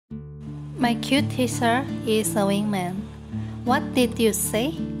My cute teacher is a wingman. What did you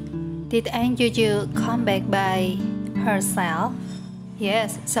say? Did An Jiujiu come back by herself?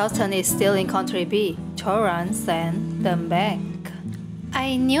 Yes, Sultan is still in country B. Choran sent them back.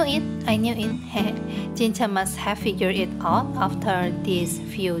 I knew it. Jin Chen must have figured it out after these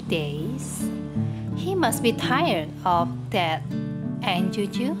few days. He must be tired of that An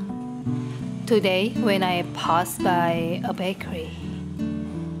Jiujiu. Today, when I passed by a bakery,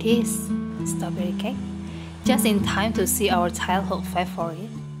 this strawberry cake, just in time to see our childhood favorite.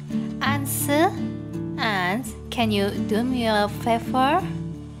 Aunt, can you do me a favor?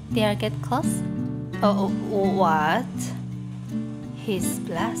 Dear, get close. Oh, what? He's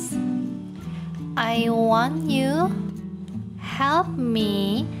blessed. I want you help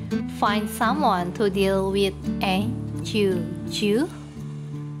me find someone to deal with An Jiujiu.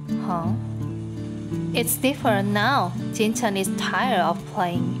 Huh? It's different now. Jin Chen is tired of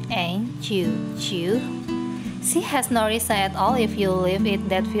playing An Jiujiu. She has no reason at all if you live in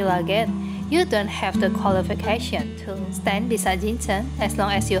that villa again. You don't have the qualification to stand beside Jin Chen as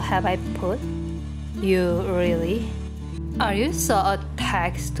long as you have I put. You really? Are you so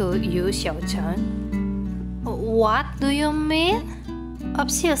attached to Yu Xiaochen? What do you mean?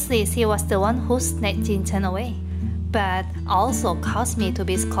 Obviously, she was the one who snatched Jin Chen away, but also caused me to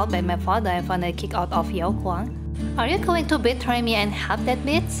be scolded by my father and finally kicked out of Yao Guang. Are you going to betray me and help that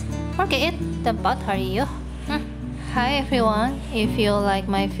bitch? Forget it, don't bother you. Hi everyone, if you like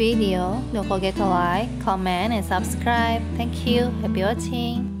my video, don't forget to like, comment and subscribe. Thank you, happy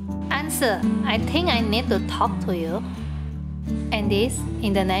watching. Answer, I think I need to talk to you. And this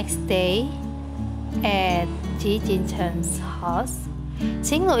in the next day at Jin Chen's house.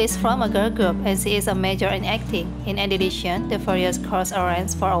 Xinglu is from a girl group and she is a major in acting. In addition, the various course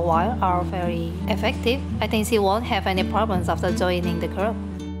arranged for a while are very effective. I think she won't have any problems after joining the group.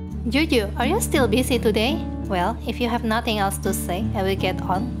 Jiujiu, are you still busy today? Well, if you have nothing else to say, I will get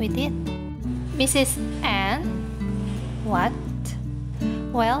on with it. Mrs. Anne? What?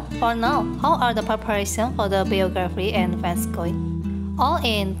 Well, for now, how are the preparations for the biography and fans going? All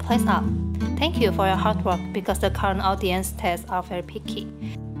in place up. Thank you for your hard work because the current audience tests are very picky.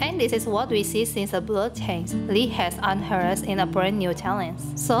 And this is what we see since the blood change. Lee has unharassed in a brand new challenge.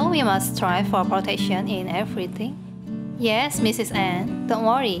 So we must strive for protection in everything. Yes, Mrs. Anne, don't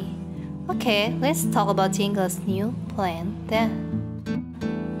worry. Okay, let's talk about Jingle's new plan then.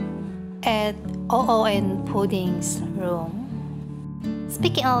 At OO and Pudding's room.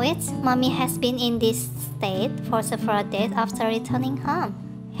 Speaking of which, Mommy has been in this state for several days after returning home.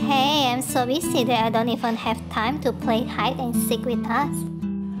 Hey, I'm so busy that I don't even have time to play hide and seek with us.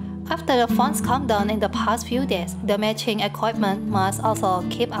 After the funds calmed down in the past few days, the matching equipment must also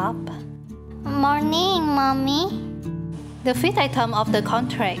keep up. Morning, Mommy. The fifth item of the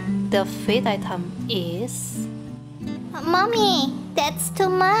contract. The fifth item is... Mommy, that's too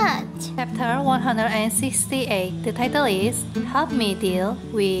much. Chapter 168. The title is Help Me Deal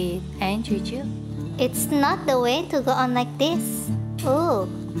with An Jiujiu. It's not the way to go on like this. Ooh,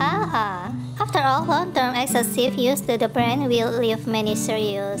 After all, long-term excessive use to the brain will leave many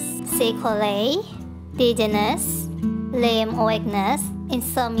serious sequelae, dizziness, limb weakness,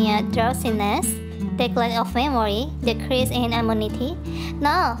 insomnia, drowsiness, decline of memory, decrease in immunity.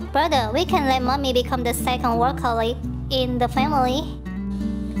 No, brother, we can let Mommy become the second workaholic in the family.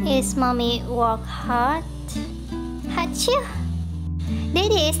 Is Mommy work hard? Achoo!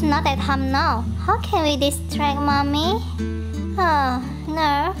 Daddy is not at home now. How can we distract Mommy? Oh,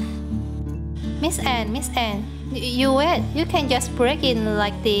 nerve. Miss Anne, you wait. You can just break in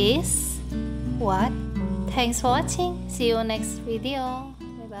like this. What? Thanks for watching. See you next video.